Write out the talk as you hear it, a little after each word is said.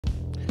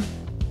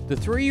The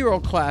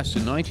 3-year-old class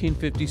in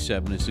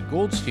 1957 is the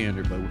gold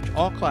standard by which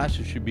all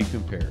classes should be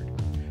compared.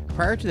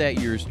 Prior to that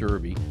year's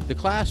Derby, the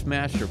class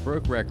matched or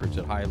broke records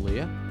at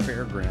Hialeah,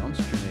 Fairgrounds,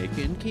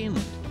 Jamaica, and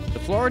Keeneland. The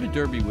Florida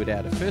Derby would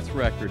add a 5th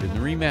record in the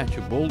rematch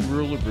of Bold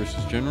Ruler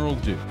versus General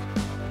Duke.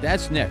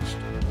 That's next,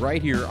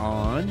 right here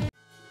on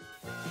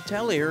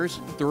Talaire's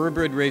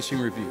Thoroughbred Racing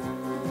Review,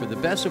 for the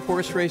best of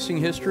horse racing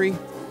history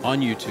on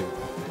YouTube.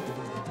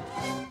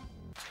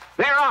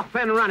 They're off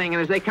and running,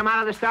 and as they come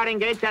out of the starting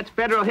gate, that's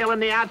Federal Hill in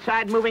the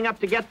outside, moving up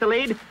to get the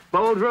lead.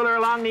 Bold Ruler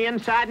along the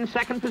inside in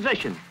second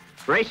position.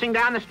 Racing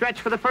down the stretch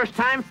for the first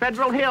time,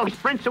 Federal Hill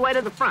sprints away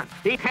to the front.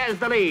 He has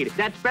the lead.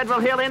 That's Federal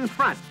Hill in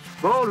front.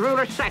 Bold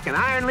Ruler second.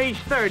 Iron Liege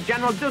third.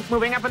 General Duke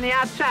moving up on the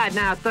outside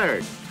now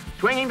third.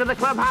 Swinging to the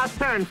clubhouse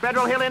turn.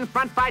 Federal Hill in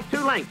front by 2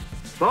 lengths.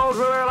 Bold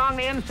Ruler along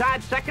the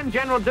inside second.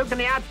 General Duke on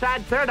the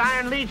outside third.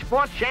 Iron Liege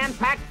fourth.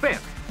 Shanpak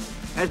fifth.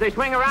 As they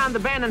swing around the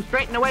bend and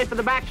straighten away for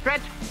the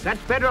backstretch, that's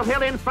Federal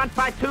Hill in front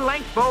by 2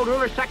 lengths. Bold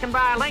Ruler second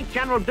by a length.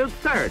 General Duke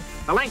third.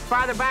 A length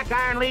farther back,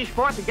 Iron Liege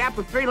fourth. A gap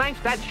of 3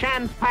 lengths. That's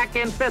Shanpak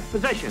in 5th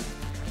position.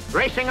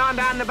 Racing on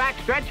down the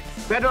backstretch,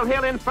 Federal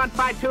Hill in front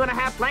by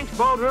 2.5 lengths.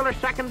 Bold Ruler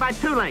second by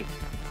 2 lengths.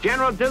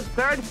 General Duke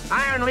third.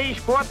 Iron Liege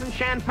fourth, and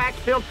Shanpak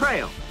still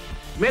trail.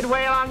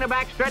 Midway along the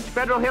backstretch,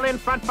 Federal Hill in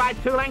front by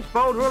 2 lengths.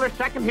 Bold Ruler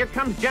second. Here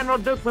comes General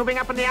Duke moving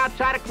up on the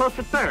outside, a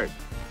closer third.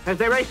 As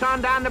they race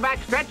on down the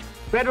backstretch,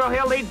 Federal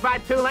Hill leads by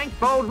 2 lengths.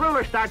 Bold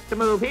Ruler starts to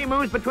move. He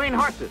moves between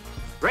horses.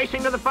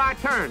 Racing to the far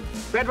turn.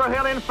 Federal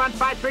Hill in front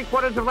by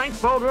 3/4 of length.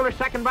 Bold Ruler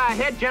second by a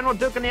head. General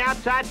Duke on the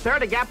outside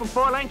third. A gap of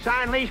 4 lengths.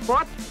 Iron Liege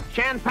fourth.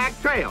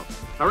 Shanpak trail.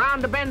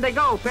 Around the bend they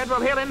go.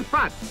 Federal Hill in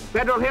front.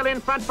 Federal Hill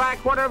in front by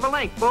 1/4 of a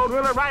length. Bold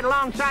Ruler right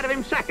alongside of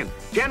him second.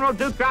 General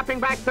Duke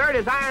dropping back third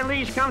as Iron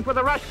Liege comes with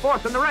a rush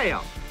fourth on the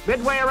rail.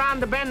 Midway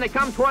around the bend, they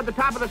come toward the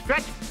top of the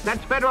stretch.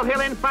 That's Federal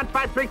Hill in front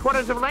by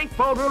 3/4 of a length.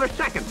 Bold Ruler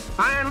second.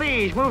 Iron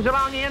Liege moves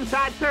along the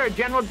inside third.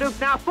 General Duke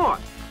now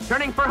fourth.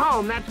 Turning for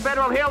home, that's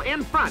Federal Hill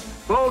in front.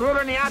 Bold Ruler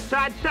on the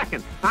outside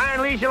second.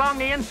 Iron Liege along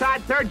the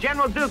inside third.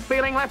 General Duke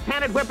feeling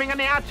left-handed, whipping on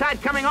the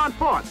outside, coming on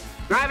fourth.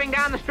 Driving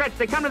down the stretch,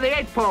 they come to the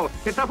 8th pole.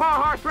 It's a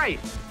 4-horse race.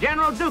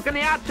 General Duke on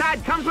the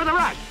outside comes with a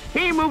rush.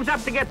 He moves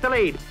up to get the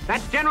lead.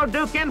 That's General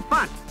Duke in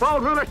front.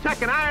 Bold Ruler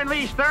second. Iron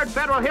Liege third.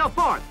 Federal Hill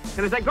fourth.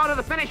 And as they go to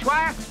the finish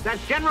wire,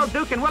 that's General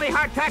Duke and Willie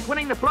Hardtack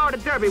winning the Florida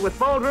Derby with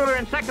Bold Ruler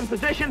in second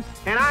position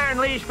and Iron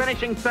Liege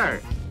finishing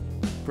third.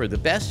 For the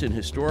best in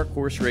historic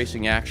horse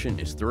racing action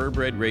is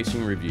Thoroughbred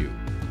Racing Review.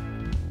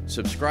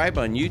 Subscribe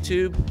on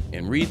YouTube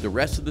and read the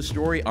rest of the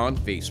story on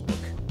Facebook.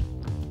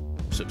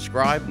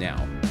 Subscribe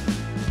now.